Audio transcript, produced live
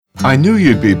I knew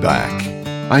you'd be back.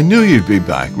 I knew you'd be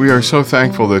back. We are so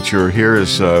thankful that you're here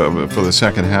for the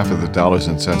second half of the Dollars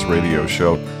and Cents Radio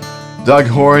Show. Doug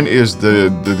Horne is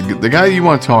the guy you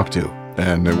want to talk to,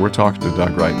 and we're talking to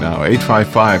Doug right now.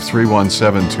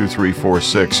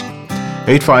 855-317-2346.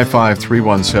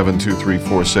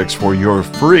 855-317-2346 for your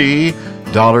free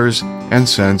Dollars and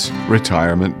Cents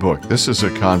retirement book. This is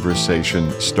a conversation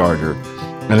starter,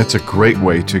 and it's a great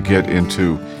way to get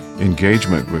into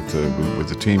engagement with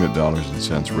the team at Dollars and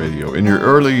Cents Radio. In your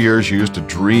early years, you used to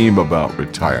dream about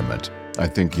retirement. I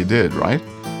think you did, right?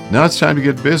 Now it's time to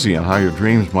get busy on how your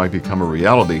dreams might become a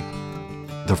reality.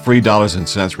 The free Dollars and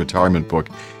Cents retirement book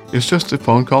is just a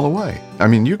phone call away. I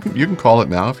mean, you can call it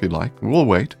now if you'd like. We'll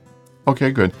wait.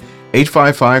 Okay, good.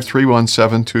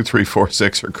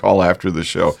 855-317-2346 or call after the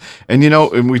show. And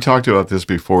and we talked about this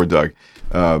before, Doug.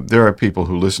 There are people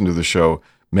who listen to the show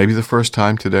maybe the first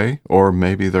time today, or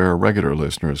maybe they're a regular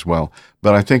listener as well.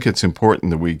 But I think it's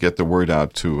important that we get the word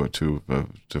out to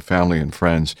family and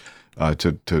friends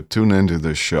to tune into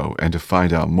this show and to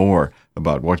find out more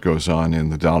about what goes on in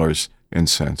the Dollars and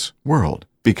Cents world,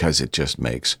 because it just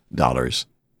makes dollars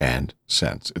and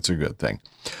cents. It's a good thing.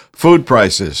 Food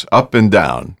prices up and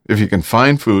down. If you can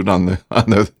find food on the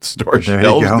store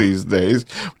shelves these days,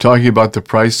 we're talking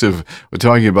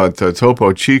about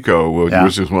Topo Chico,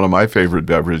 which is one of my favorite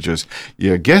beverages.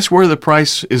 Yeah, guess where the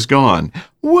price is gone?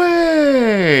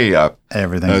 Way up.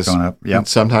 Everything's going up. Yep.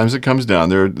 Sometimes it comes down.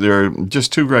 There are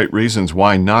just two great reasons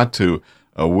why not to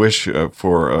wish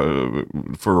for a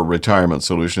retirement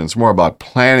solution. It's more about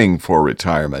planning for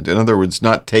retirement. In other words,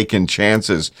 not taking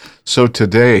chances. So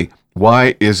today,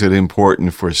 why is it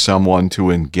important for someone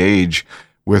to engage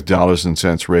with Dollars and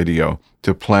Cents Radio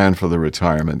to plan for the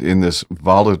retirement in this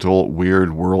volatile,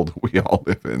 weird world we all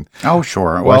live in? Oh,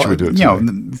 sure. Why should we do it today?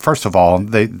 First of all,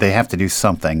 they have to do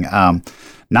something.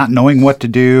 Not knowing what to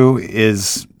do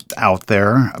is out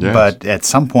there, yes. But at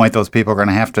some point those people are going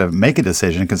to have to make a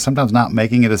decision, because sometimes not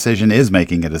making a decision is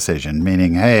making a decision,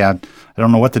 meaning, hey, I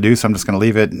don't know what to do, so I'm just going to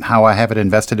leave it how I have it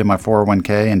invested in my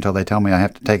 401k until they tell me I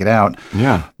have to take it out.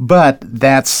 Yeah. But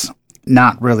that's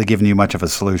not really giving you much of a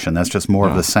solution. That's just more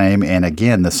of the same. And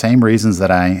again, the same reasons that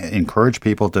I encourage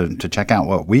people to check out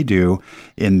what we do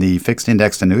in the fixed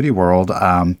indexed annuity world.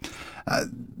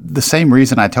 The same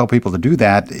reason I tell people to do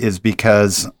that is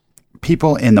because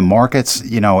people in the markets,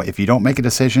 if you don't make a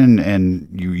decision and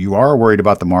you are worried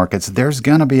about the markets, there's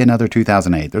going to be another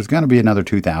 2008. There's going to be another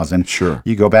 2000. Sure.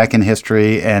 You go back in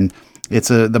history, and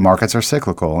the markets are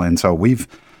cyclical. And so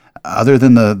other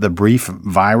than the brief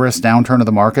virus downturn of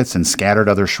the markets and scattered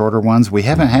other shorter ones, we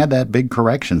haven't had that big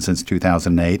correction since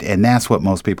 2008, and that's what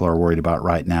most people are worried about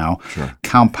right now. Sure.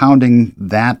 Compounding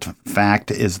that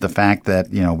fact is the fact that,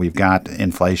 we've got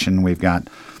inflation, we've got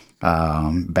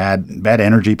bad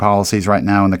energy policies right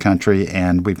now in the country,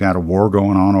 and we've got a war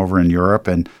going on over in Europe.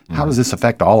 And how does this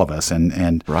affect all of us?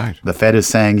 And right. The Fed is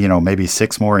saying, maybe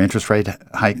 6 more interest rate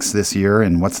hikes this year,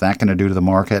 and what's that going to do to the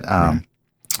market? Right.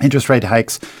 Interest rate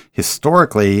hikes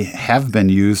historically have been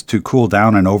used to cool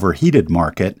down an overheated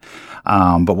market.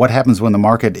 But what happens when the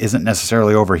market isn't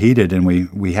necessarily overheated and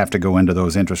we have to go into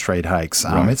those interest rate hikes?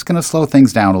 Right. It's going to slow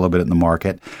things down a little bit in the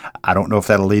market. I don't know if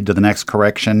that'll lead to the next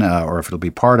correction or if it'll be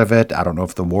part of it. I don't know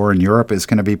if the war in Europe is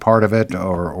going to be part of it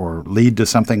or lead to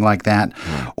something like that.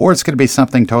 Right. Or it's going to be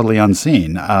something totally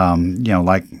unseen,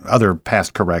 like other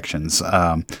past corrections.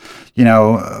 A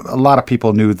lot of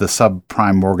people knew the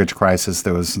subprime mortgage crisis.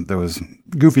 There was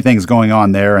goofy things going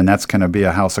on there, and that's going to be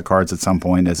a house of cards at some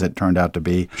point, as it turned out to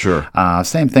be. Sure.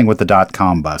 Same thing with the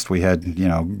dot-com bust. We had,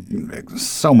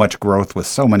 so much growth with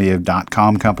so many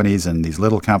dot-com companies and these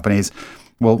little companies.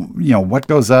 Well, what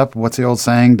goes up, what's the old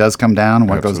saying, does come down.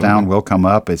 What Absolutely. Goes down will come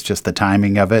up. It's just the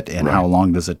timing of it and Right. how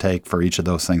long does it take for each of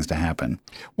those things to happen.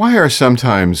 Why are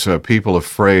sometimes people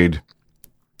afraid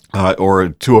or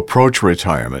to approach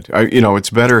retirement? It's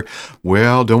better,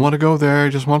 don't want to go there. I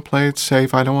just want to play it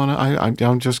safe. I don't want to,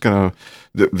 I'm just going to,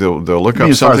 they'll look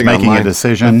up something online. As far as making a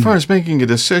decision? As far as making a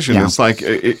decision, Yeah. it's like,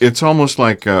 it's almost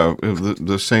like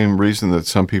the same reason that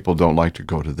some people don't like to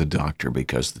go to the doctor,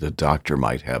 because the doctor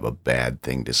might have a bad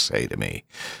thing to say to me.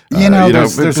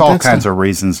 There's all kinds of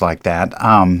reasons like that.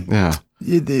 Yeah.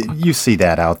 You see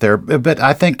that out there. But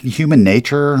I think human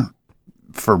nature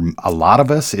for a lot of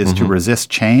us is to resist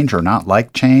change or not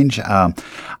like change.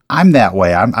 I'm that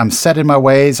way. I'm set in my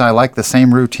ways. I like the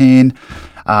same routine.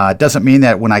 It doesn't mean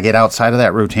that when I get outside of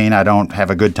that routine, I don't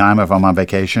have a good time if I'm on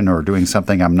vacation or doing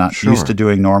something I'm not used to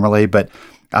doing normally. But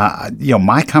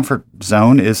my comfort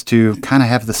zone is to kind of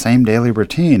have the same daily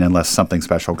routine unless something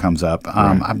special comes up.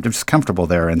 Right. I'm just comfortable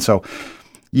there. And so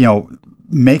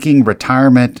making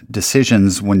retirement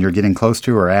decisions when you're getting close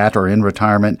to or at or in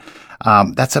retirement,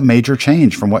 that's a major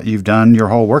change from what you've done your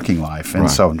whole working life.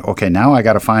 And so, okay, now I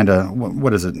got to find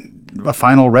a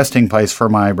final resting place for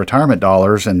my retirement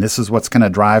dollars, and this is what's going to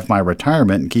drive my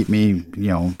retirement and keep me,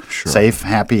 safe,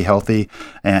 happy, healthy,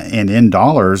 and in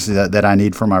dollars that I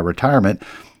need for my retirement.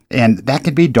 And that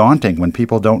can be daunting when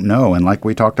people don't know. And like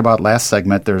we talked about last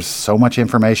segment, there's so much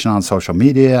information on social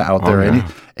media out there. Yeah.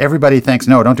 Everybody thinks,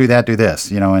 no, don't do that, do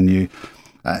this. And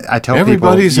I tell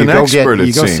everybody's people,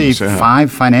 you go see 5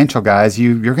 financial guys,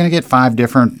 you're going to get 5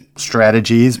 different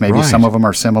strategies. Maybe some of them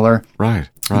are similar. Right.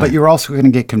 But you're also going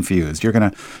to get confused. You're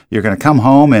going to come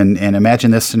home and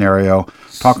imagine this scenario,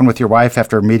 talking with your wife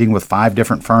after meeting with 5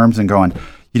 different firms and going,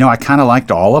 I kind of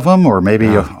liked all of them, or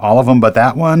maybe all of them but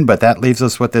that one, but that leaves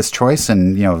us with this choice.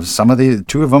 And, some of the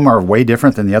 2 of them are way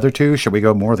different than the other 2. Should we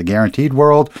go more the guaranteed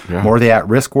world, more the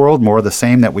at-risk world, more the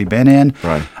same that we've been in?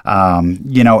 Right.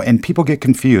 And people get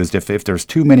confused if there's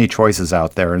too many choices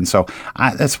out there. And so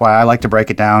that's why I like to break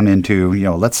it down into,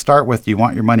 let's start with, do you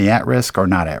want your money at risk or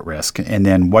not at risk? And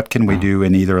then what can we do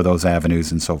in either of those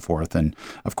avenues and so forth? And,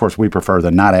 of course, we prefer the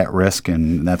not at risk,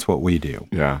 and that's what we do.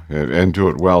 Yeah, and do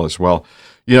it well as well.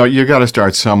 You got to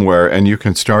start somewhere, and you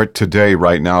can start today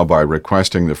right now by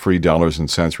requesting the free Dollars and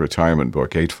Cents Retirement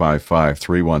Book,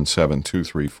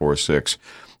 855-317-2346.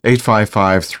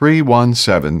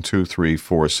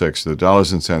 855-317-2346, the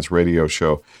Dollars and Cents Radio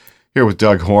Show here with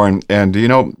Doug Horne. And,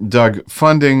 Doug,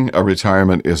 funding a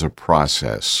retirement is a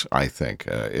process, I think.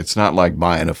 It's not like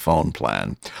buying a phone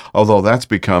plan, although that's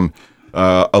become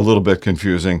a little bit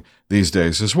confusing these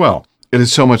days as well. It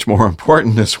is so much more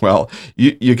important as well.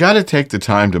 You got to take the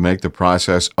time to make the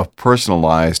process a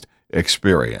personalized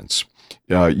experience.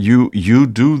 You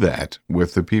do that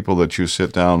with the people that you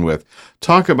sit down with.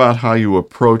 Talk about how you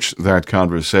approach that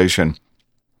conversation,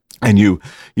 and you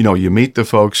meet the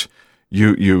folks.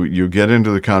 You get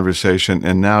into the conversation,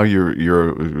 and now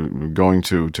you're going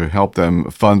to help them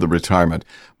fund the retirement.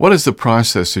 What is the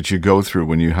process that you go through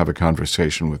when you have a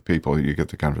conversation with people? You get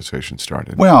the conversation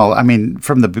started. Well, I mean,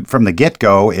 from the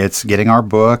get-go, it's getting our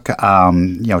book,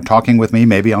 talking with me,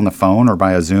 maybe on the phone or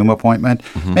by a Zoom appointment,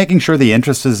 making sure the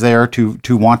interest is there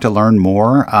to want to learn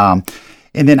more.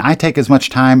 And then I take as much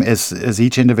time as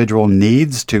each individual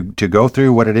needs to go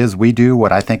through what it is we do,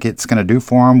 what I think it's going to do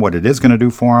for them, what it is going to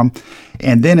do for them.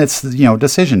 And then it's,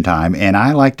 decision time. And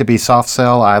I like to be soft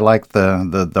sell. I like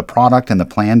the product and the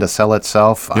plan to sell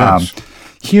itself. Yes.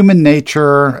 Human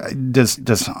nature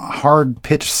does hard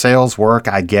pitch sales work,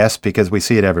 I guess, because we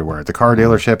see it everywhere. At the car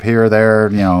dealership, here, there,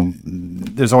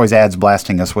 there's always ads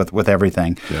blasting us with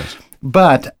everything. Yes.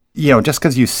 But just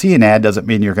because you see an ad doesn't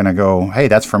mean you're going to go, hey,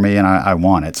 that's for me and I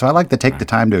want it. So I like to take the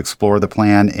time to explore the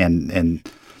plan. And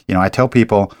I tell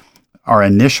people our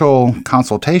initial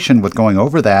consultation with going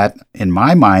over that, in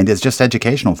my mind, is just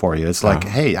educational for you. It's like,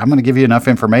 hey, I'm going to give you enough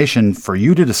information for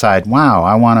you to decide, wow,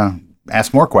 I want to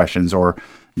ask more questions, or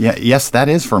yes, that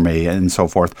is for me, and so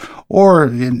forth. Or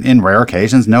in rare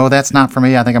occasions, no, that's not for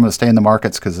me. I think I'm going to stay in the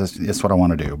markets because it's what I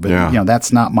want to do. But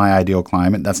that's not my ideal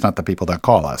climate. That's not the people that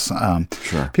call us.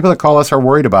 Sure. People that call us are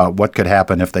worried about what could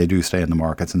happen if they do stay in the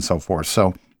markets and so forth.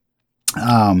 So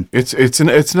it's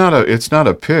not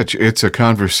a pitch. It's a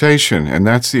conversation, and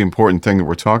that's the important thing that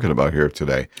we're talking about here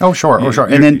today. Oh, sure.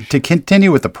 And then to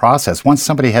continue with the process, once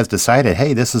somebody has decided,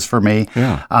 hey, this is for me,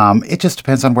 it just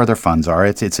depends on where their funds are.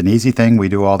 It's an easy thing. We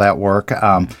do all that work.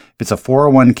 If it's a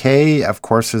 401k, of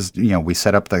course, we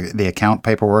set up the account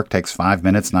paperwork. Takes 5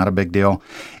 minutes, not a big deal.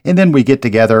 And then we get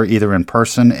together either in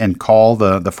person and call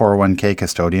the 401k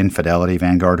custodian, Fidelity,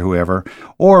 Vanguard, whoever,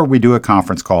 or we do a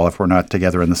conference call if we're not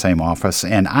together in the same office.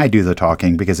 And I do the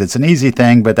talking because it's an easy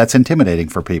thing, but that's intimidating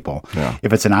for people. Yeah.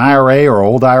 If it's an IRA or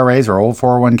old IRAs or old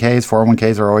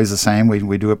 401ks are always the same.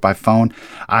 We do it by phone.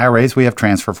 IRAs we have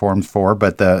transfer forms for,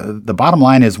 but the bottom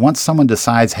line is once someone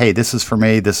decides, hey, this is for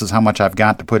me, this is how much I've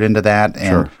got to put into that,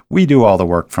 and we do all the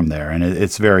work from there, and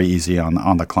it's very easy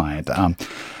on the client.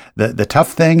 The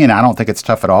tough thing, and I don't think it's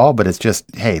tough at all, but it's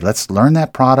just, hey, let's learn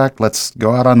that product. Let's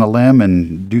go out on the limb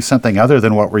and do something other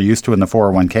than what we're used to in the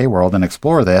 401k world and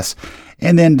explore this,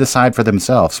 and then decide for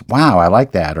themselves, wow, I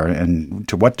like that, and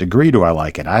to what degree do I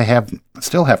like it? I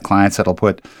still have clients that'll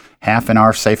put half in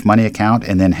our safe money account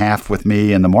and then half with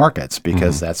me in the markets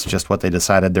because that's just what they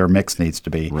decided their mix needs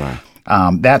to be. Right.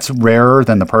 That's rarer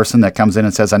than the person that comes in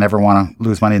and says, I never want to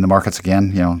lose money in the markets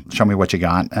again. Show me what you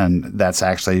got. And that's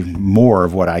actually more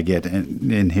of what I get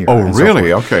in here. Oh,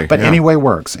 really? Okay. But anyway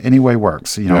works.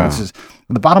 It's just,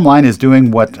 the bottom line is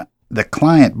doing what the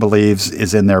client believes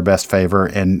is in their best favor,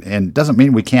 and doesn't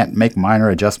mean we can't make minor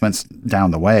adjustments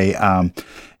down the way.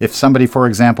 If somebody, for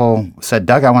example, said,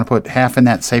 Doug, I want to put half in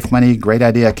that Safe Money Great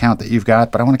Idea account that you've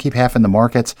got, but I want to keep half in the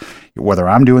markets, whether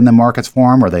I'm doing the markets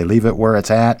for them or they leave it where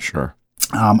it's at. Sure.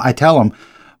 I tell them,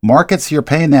 markets, you're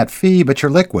paying that fee, but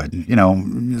you're liquid,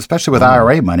 especially with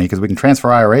IRA money, because we can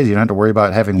transfer IRAs. You don't have to worry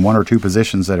about having one or two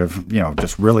positions that have,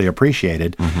 just really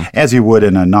appreciated, as you would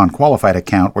in a non-qualified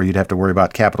account where you'd have to worry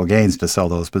about capital gains to sell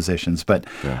those positions. But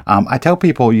I tell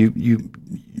people, you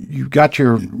got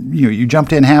you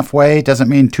jumped in halfway. It doesn't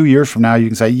mean 2 years from now you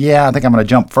can say, yeah, I think I'm going to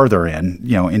jump further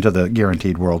into the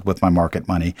guaranteed world with my market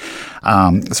money.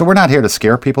 So we're not here to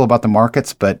scare people about the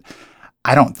markets, but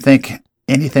I don't think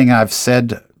anything I've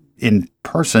said in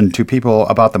person to people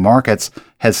about the markets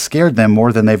has scared them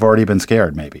more than they've already been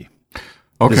scared, maybe.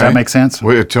 Okay. Does that make sense?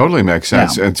 Well, it totally makes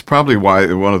sense. Yeah. It's probably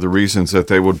one of the reasons that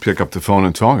they would pick up the phone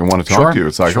and want to talk to you.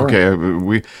 It's like, okay,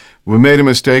 we made a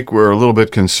mistake. We're a little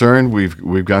bit concerned.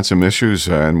 We've got some issues,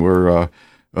 and we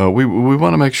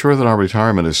want to make sure that our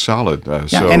retirement is solid.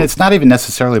 And it's not even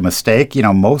necessarily a mistake.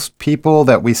 Most people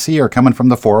that we see are coming from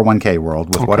the 401k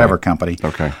world with whatever company.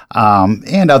 Okay.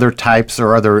 And other types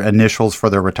or other initials for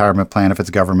their retirement plan, if it's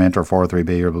government or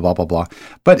 403b or blah, blah, blah.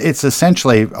 But it's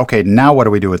essentially, okay, now what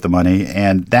do we do with the money?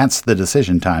 And that's the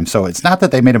decision time. So it's not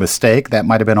that they made a mistake. That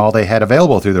might have been all they had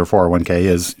available through their 401k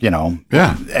is,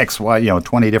 X, Y,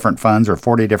 20 different funds or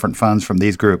 40 different funds from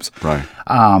these groups. Right.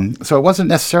 So it wasn't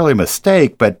necessarily a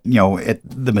mistake, but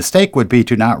the mistake would be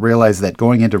to not realize that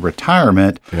going into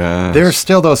retirement, there's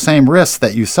still those same risks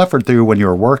that you suffered through when you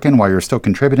were working, while you're still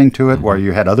contributing to it, while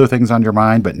you had other things on your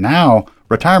mind. But now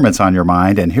retirement's on your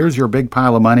mind, and here's your big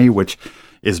pile of money, which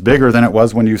is bigger than it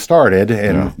was when you started,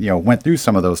 and went through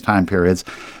some of those time periods.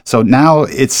 So now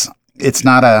it's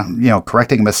not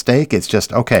correcting a mistake. It's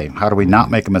just, okay, how do we not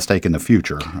make a mistake in the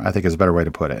future? I think is a better way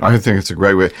to put it. I think it's a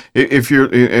great way. As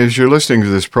you're listening to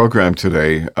this program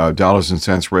today, Dollars and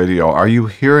Cents Radio, are you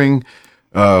hearing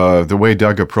the way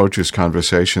Doug approaches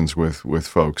conversations with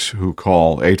folks who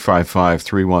call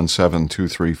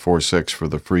 855-317-2346 for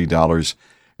the free Dollars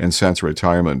and Cents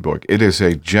retirement book? It is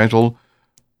a gentle,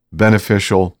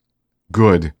 beneficial,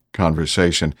 good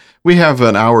conversation. We have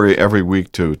an hour every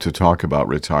week to talk about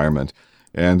retirement,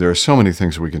 and there are so many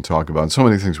things we can talk about, and so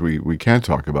many things we can't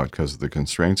talk about because of the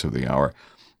constraints of the hour.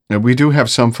 And we do have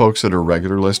some folks that are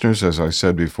regular listeners, as I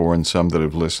said before, and some that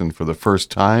have listened for the first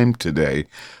time today.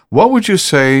 What would you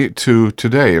say to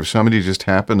today if somebody just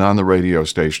happened on the radio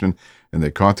station and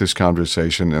they caught this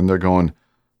conversation and they're going,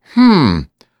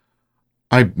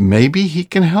 maybe he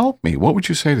can help me? What would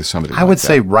you say to somebody? I would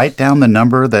say write down the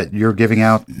number that you're giving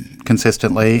out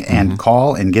consistently and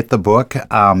call and get the book.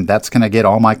 That's going to get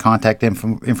all my contact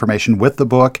information with the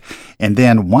book. And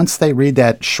then once they read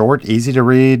that short, easy to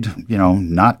read,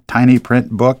 not tiny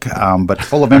print book, but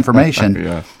full of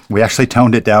information, we actually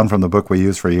toned it down from the book we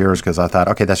used for years because I thought,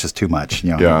 okay, that's just too much.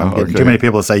 I'm getting too many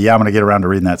people to say, I'm going to get around to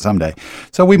reading that someday.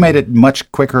 So we made it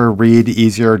much quicker, read,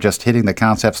 easier, just hitting the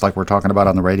concepts like we're talking about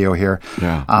on the radio here.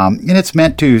 Yeah. And it's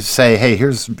meant to say, hey,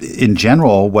 here's in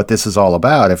general what this is all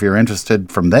about. If you're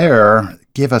interested from there,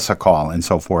 give us a call and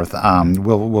so forth.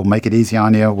 We'll make it easy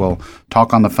on you. We'll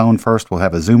talk on the phone first. We'll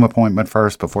have a Zoom appointment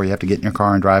first before you have to get in your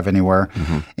car and drive anywhere.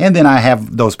 And then I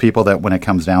have those people that when it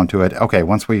comes down to it, okay,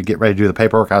 once we get ready to do the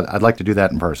paperwork, I'd like to do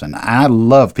that in person. I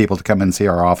love people to come and see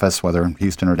our office, whether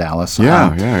Houston or Dallas.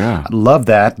 I love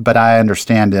that, but I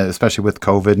understand, especially with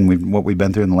COVID and what we've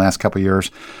been through in the last couple of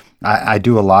years, I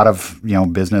do a lot of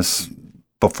business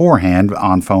beforehand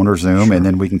on phone or Zoom, and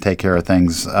then we can take care of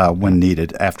things when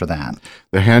needed after that.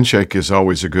 The handshake is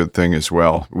always a good thing as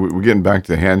well. We're getting back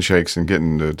to the handshakes and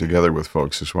getting together with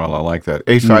folks as well. I like that.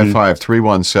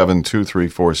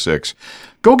 855-317-2346.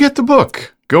 Go get the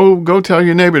book. Go tell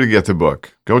your neighbor to get the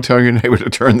book. Go tell your neighbor to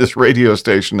turn this radio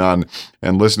station on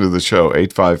and listen to the show.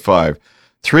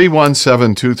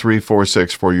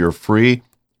 855-317-2346 for your free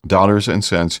Dollars and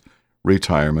Cents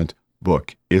retirement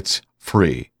book. It's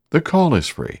free. The call is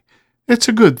free. It's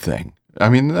a good thing. I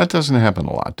mean, that doesn't happen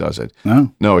a lot, does it?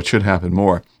 No, it should happen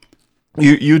more.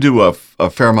 You do a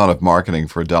fair amount of marketing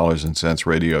for Dollars and Cents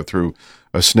Radio through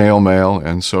a snail mail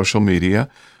and social media.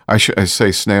 I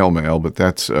say snail mail, but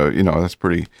that's that's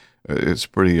pretty. It's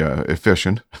pretty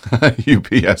efficient.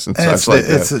 UPS and such like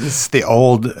that. It's the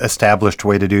old established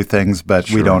way to do things, but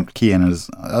we don't key in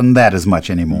on that as much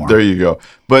anymore. There you go.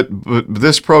 But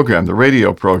this program, the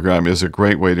radio program, is a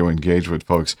great way to engage with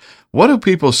folks. What do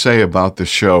people say about the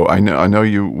show? I know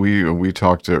we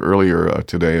talked earlier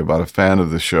today about a fan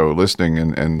of the show listening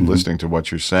and listening to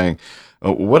what you're saying.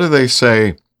 What do they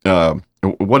say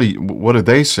What did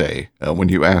they say when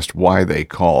you asked why they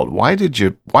called? Why did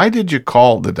you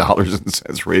call the Dollars and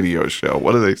Cents Radio Show?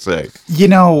 What do they say?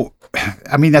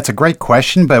 I mean, that's a great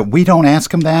question, but we don't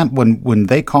ask them that. When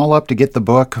they call up to get the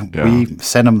book, we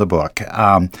send them the book.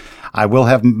 I will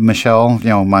have Michelle,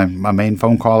 my main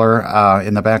phone caller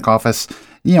in the back office,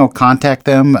 contact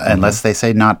them unless they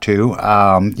say not to,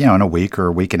 in a week or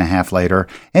a week and a half later,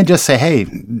 and just say, hey,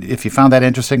 if you found that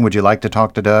interesting, would you like to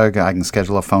talk to Doug? I can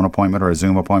schedule a phone appointment or a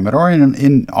Zoom appointment or an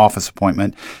in-office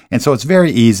appointment. And so it's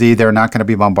very easy. They're not going to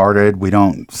be bombarded. We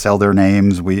don't sell their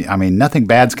names. Nothing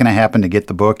bad's going to happen to get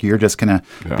the book. You're just going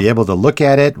to be able to look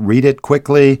at it, read it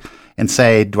quickly, and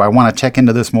say, do I want to check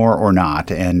into this more or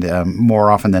not? And more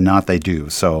often than not, they do.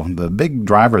 So the big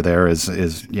driver there is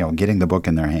getting the book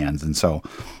in their hands. And so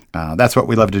that's what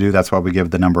we love to do. That's why we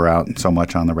give the number out so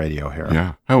much on the radio here.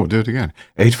 Yeah. Oh, we'll do it again.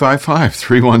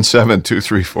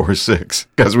 855-317-2346,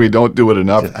 because we don't do it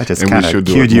enough. I just kind of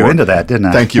cued you into that, didn't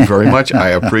I? Thank you very much. I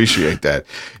appreciate that.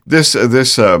 This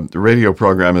radio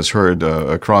program is heard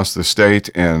across the state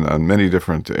and on many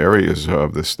different areas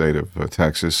of the state of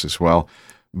Texas as well.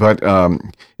 But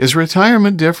is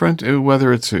retirement different,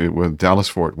 whether it's with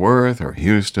Dallas-Fort Worth or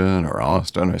Houston or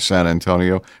Austin or San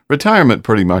Antonio? Retirement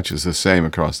pretty much is the same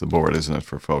across the board, isn't it,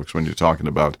 for folks when you're talking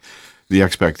about the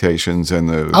expectations and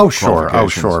the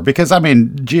sure. Because,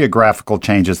 geographical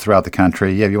changes throughout the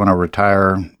country. Yeah, if you want to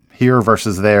retire here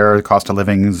versus there, the cost of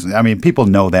living, people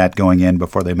know that going in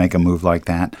before they make a move like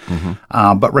that.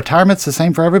 Mm-hmm. But retirement's the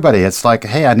same for everybody. It's like,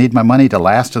 hey, I need my money to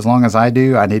last as long as I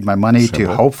do. I need my money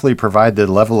to hopefully provide the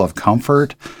level of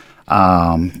comfort,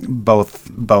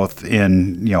 both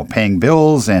in paying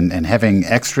bills and having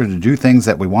extra to do things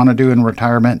that we want to do in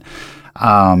retirement.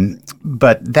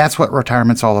 But that's what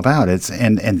retirement's all about.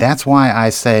 And that's why I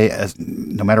say,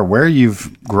 no matter where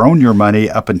you've grown your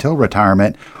money up until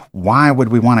retirement, why would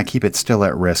we want to keep it still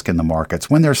at risk in the markets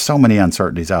when there's so many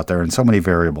uncertainties out there and so many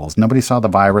variables? Nobody saw the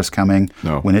virus coming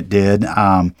when it did.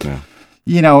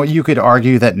 You could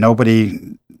argue that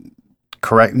nobody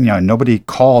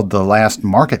called the last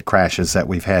market crashes that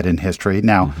we've had in history.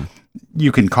 Now,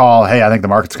 you can call, hey, I think the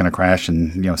market's going to crash,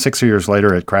 and 6 years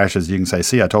later it crashes. You can say,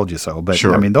 see, I told you so. But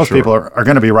those people are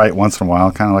going to be right once in a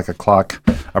while, kind of like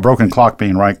a broken clock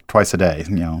being right twice a day.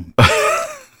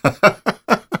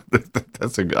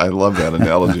 I love that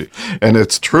analogy, and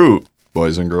it's true,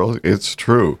 boys and girls. It's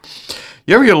true.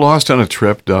 You ever get lost on a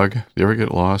trip, Doug? You ever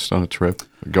get lost on a trip,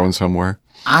 going somewhere?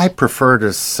 I prefer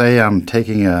to say I'm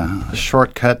taking a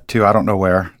shortcut to I don't know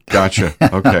where. Gotcha.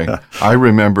 Okay. I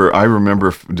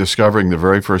remember discovering the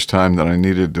very first time that I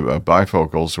needed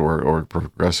bifocals or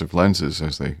progressive lenses,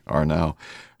 as they are now,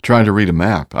 trying to read a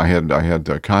map. I had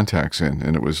contacts in,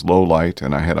 and it was low light,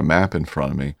 and I had a map in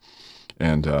front of me,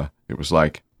 and it was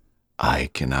like,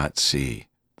 I cannot see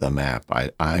the map.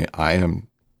 I am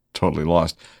totally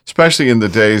lost, especially in the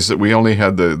days that we only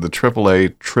had the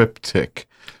AAA triptych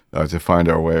to find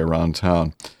our way around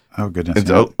town. Oh, goodness. It's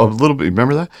a little bit,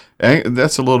 remember that?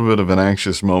 That's a little bit of an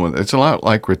anxious moment. It's a lot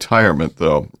like retirement,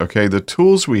 though. Okay, the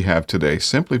tools we have today,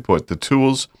 simply put, the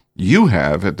tools you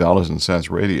have at Dollars and Cents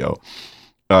Radio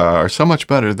are so much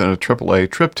better than a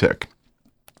AAA triptych.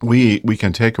 We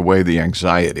can take away the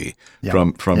anxiety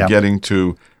from getting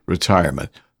to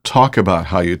retirement. Talk about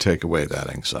how you take away that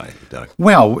anxiety, Doug.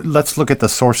 Well, let's look at the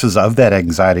sources of that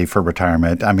anxiety for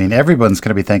retirement. Everyone's going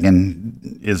to be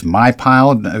thinking, is my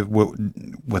pile,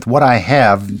 with what I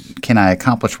have, can I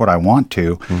accomplish what I want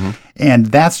to? Mm-hmm. And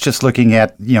that's just looking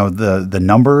at, the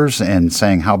numbers and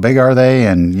saying, how big are they?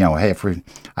 And, hey,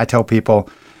 I tell people,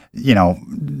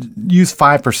 use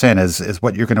 5% as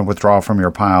what you're going to withdraw from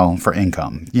your pile for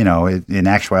income. In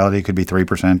actuality, it could be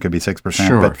 3%, could be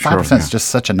 6%, but 5% is just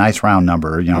such a nice round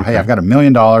number. Hey, I've got $1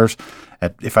 million.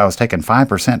 If I was taking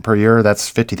 5% per year,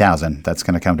 that's $50,000. That's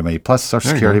going to come to me, plus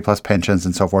Social Security, plus pensions,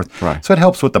 and so forth. Right. So it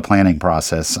helps with the planning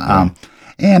process.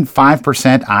 And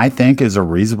 5%, I think, is a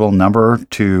reasonable number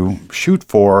to shoot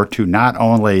for to not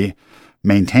only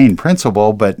maintain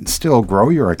principal, but still grow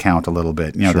your account a little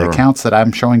bit. The accounts that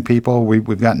I'm showing people,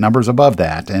 we've got numbers above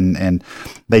that, and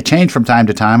they change from time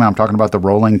to time. I'm talking about the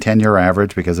rolling 10-year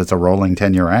average because it's a rolling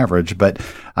 10-year average, but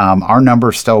our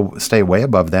numbers still stay way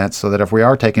above that, so that if we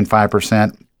are taking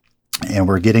 5% and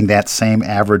we're getting that same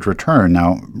average return.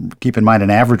 Now, keep in mind, an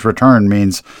average return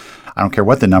means I don't care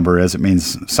what the number is. It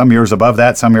means some years above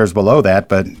that, some years below that,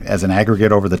 but as an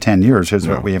aggregate over the 10 years, here's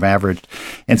what we have averaged.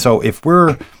 And so if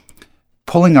we're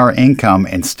pulling our income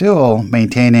and still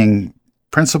maintaining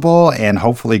principal and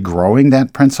hopefully growing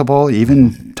that principal,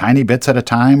 even tiny bits at a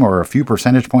time or a few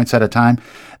percentage points at a time,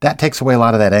 that takes away a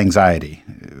lot of that anxiety.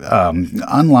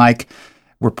 Unlike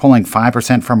we're pulling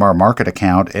 5% from our market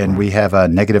account and we have a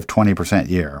negative 20%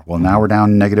 year. Well, now we're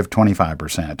down negative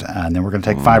 25%. And then we're going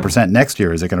to take 5% next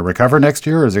year. Is it going to recover next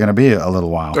year or is it going to be a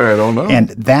little while? I don't know. And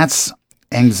that's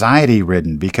anxiety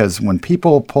ridden, because when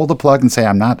people pull the plug and say,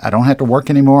 I don't have to work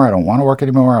anymore. I don't want to work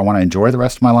anymore. I want to enjoy the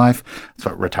rest of my life. That's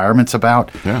what retirement's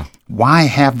about. Yeah. Why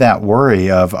have that worry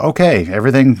of, okay,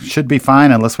 everything should be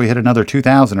fine unless we hit another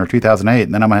 2000 or 2008,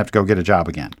 and then I'm going to have to go get a job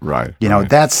again. Right. You know,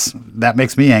 that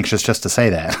makes me anxious just to say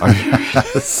that.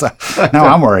 So, now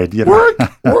I'm worried. You know? Work.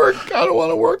 I don't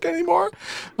want to work anymore.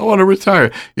 I want to retire.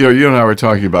 You know, you and I were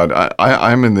talking about,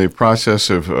 I'm in the process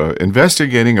of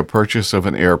investigating a purchase of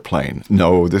an airplane.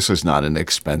 No, this is not an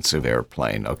expensive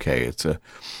airplane. Okay, it's a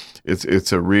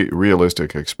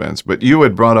realistic expense. But you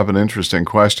had brought up an interesting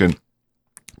question.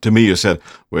 To me, you said,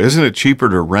 well, isn't it cheaper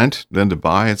to rent than to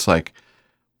buy? It's like,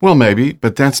 well, maybe,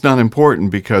 but that's not important,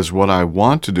 because what I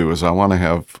want to do is I want to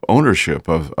have ownership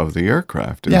of the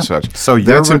aircraft and such. So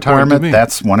your retirement,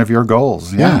 that's one of your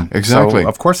goals. Yeah, exactly. So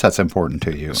of course that's important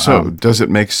to you. So does it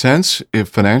make sense if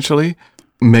financially?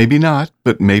 Maybe not,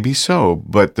 but maybe so.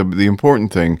 But the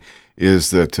important thing is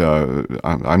that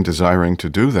I'm desiring to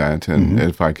do that, and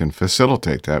if I can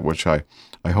facilitate that, which I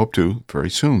hope to very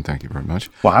soon. Thank you very much.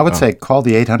 Well, I would say call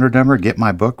the 800 number, get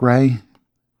my book, Ray,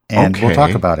 and we'll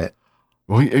talk about it.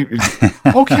 Well,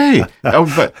 okay.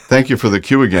 But thank you for the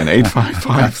cue again.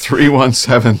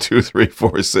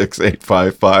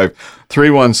 855-317-2346.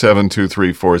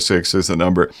 855-317-2346 is the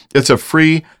number. It's a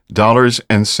free dollars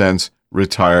and cents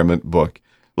retirement book.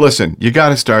 Listen, you got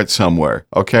to start somewhere,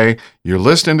 okay? You're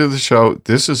listening to the show.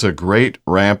 This is a great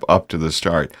ramp up to the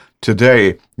start.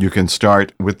 Today, you can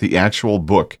start with the actual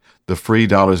book, the free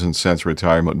dollars and cents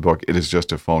retirement book. It is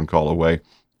just a phone call away.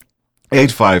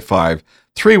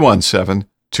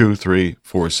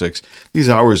 855-317-2346. These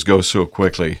hours go so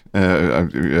quickly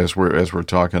as we're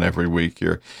talking every week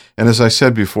here. And as I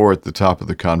said before at the top of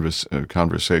the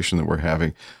conversation that we're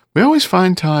having, we always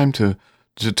find time to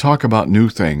talk about new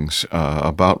things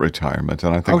about retirement.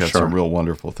 And I think that's a real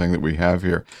wonderful thing that we have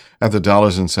here at the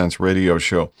Dollars and Cents Radio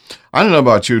Show. I don't know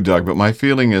about you, Doug, but my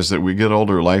feeling is that we get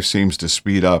older, life seems to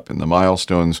speed up, and the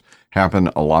milestones happen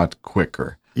a lot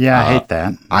quicker. Yeah, I hate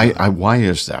that. Why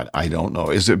is that? I don't know.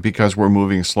 Is it because we're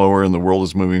moving slower and the world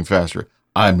is moving faster?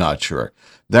 I'm not sure.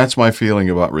 That's my feeling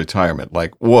about retirement.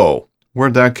 Like, whoa,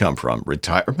 where'd that come from?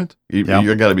 Retirement? You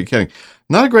got to be kidding.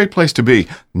 Not a great place to be.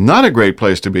 Not a great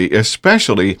place to be,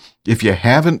 especially if you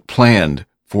haven't planned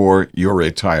for your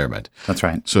retirement. That's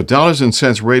right. So Dollars and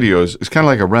Cents Radio is kind of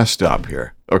like a rest stop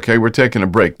here. Okay, we're taking a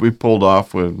break. We pulled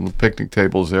off with picnic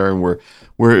tables there, and we're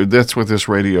that's what this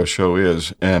radio show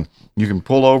is. And you can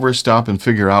pull over, stop, and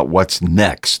figure out what's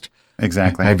next.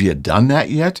 Exactly. Have you done that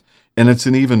yet? And it's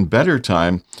an even better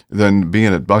time than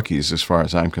being at Buc-ee's, as far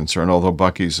as I'm concerned, although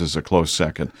Buc-ee's is a close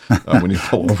second when you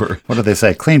pull over. What do they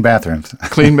say? Clean bathrooms.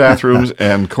 Clean bathrooms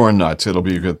and corn nuts. It'll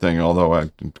be a good thing, although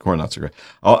corn nuts are great.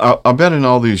 I'll bet in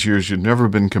all these years you've never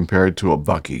been compared to a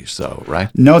Buc-ee's, though, right?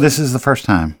 No, this is the first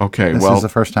time. Okay, this is the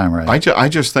first time, right? I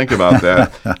just think about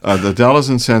that. The Dollars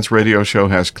and Cents Radio Show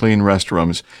has clean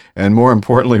restrooms, and more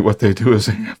importantly, what they do is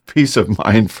they have peace of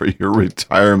mind for your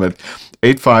retirement.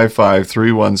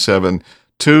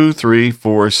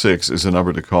 855-317-2346 is the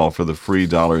number to call for the free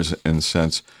Dollars and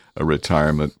Cents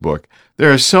retirement book.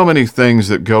 There are so many things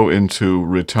that go into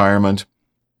retirement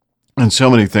and so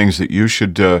many things that you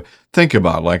should think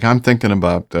about. Like I'm thinking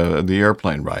about the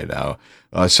airplane right now.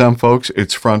 Some folks,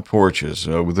 it's front porches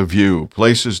with a view,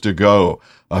 places to go,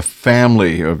 a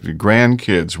family,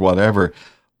 grandkids, whatever.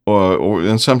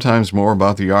 And sometimes more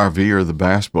about the RV or the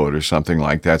bass boat or something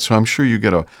like that. So I'm sure you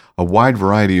get a wide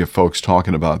variety of folks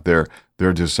talking about their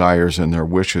desires and their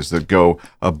wishes that go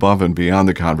above and beyond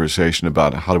the conversation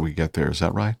about how do we get there. Is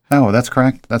that right? Oh, that's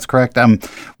correct. That's correct.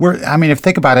 If you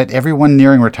think about it, everyone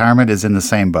nearing retirement is in the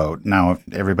same boat. Now,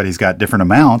 everybody's got different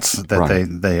amounts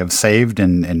that they have saved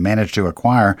and managed to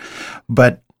acquire,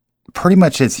 but pretty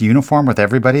much it's uniform with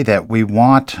everybody that we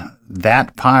want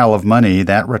that pile of money,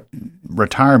 that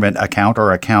retirement account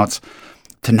or accounts,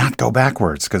 to not go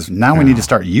backwards, because now we need to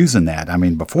start using that. I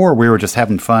mean, before we were just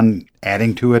having fun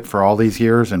adding to it for all these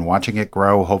years and watching it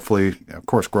grow, hopefully, of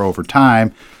course, grow over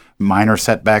time, minor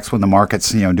setbacks when the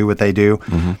markets, do what they do.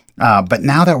 Mm-hmm. But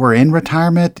now that we're in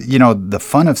retirement, the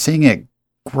fun of seeing it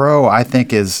grow, I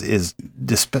think, is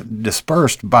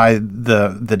dispersed by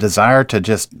the desire to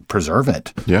just preserve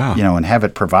it, and have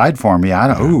it provide for me.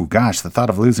 The thought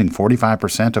of losing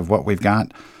 45% of what we've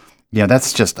got,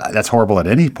 that's horrible at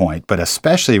any point, but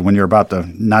especially when you're about to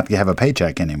not have a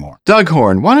paycheck anymore. Doug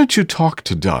Horne, why don't you talk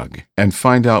to Doug and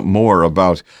find out more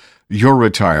about your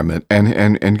retirement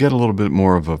and get a little bit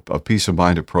more of a peace of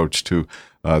mind approach to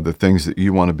the things that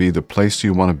you want to be, the place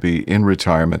you want to be in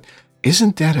retirement.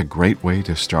 Isn't that a great way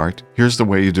to start? Here's the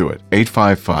way you do it.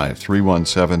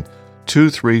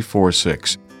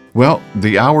 855-317-2346. Well,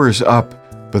 the hour is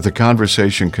up, but the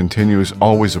conversation continues.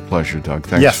 Always a pleasure, Doug.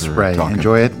 Thanks for Ray. talking.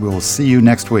 Enjoy it. We'll see you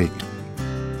next week.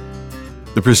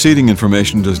 The preceding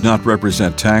information does not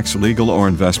represent tax, legal, or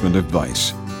investment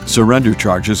advice. Surrender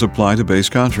charges apply to base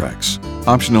contracts.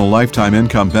 Optional lifetime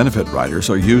income benefit riders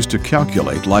are used to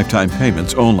calculate lifetime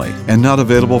payments only and not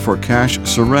available for cash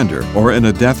surrender or in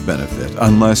a death benefit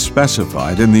unless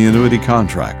specified in the annuity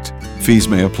contract. Fees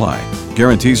may apply.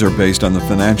 Guarantees are based on the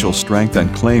financial strength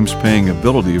and claims paying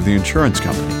ability of the insurance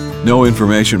company. No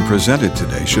information presented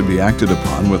today should be acted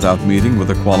upon without meeting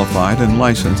with a qualified and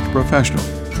licensed professional.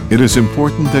 It is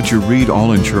important that you read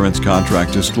all insurance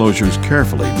contract disclosures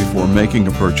carefully before making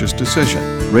a purchase decision.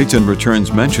 Rates and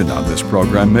returns mentioned on this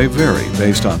program may vary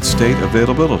based on state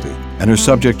availability and are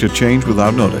subject to change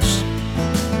without notice.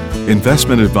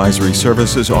 Investment advisory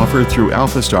services offered through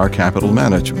AlphaStar Capital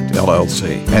Management,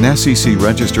 LLC, an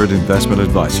SEC-registered investment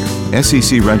advisor.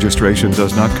 SEC registration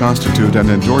does not constitute an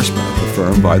endorsement of the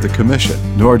firm by the Commission,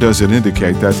 nor does it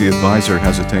indicate that the advisor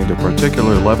has attained a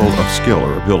particular level of skill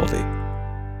or ability.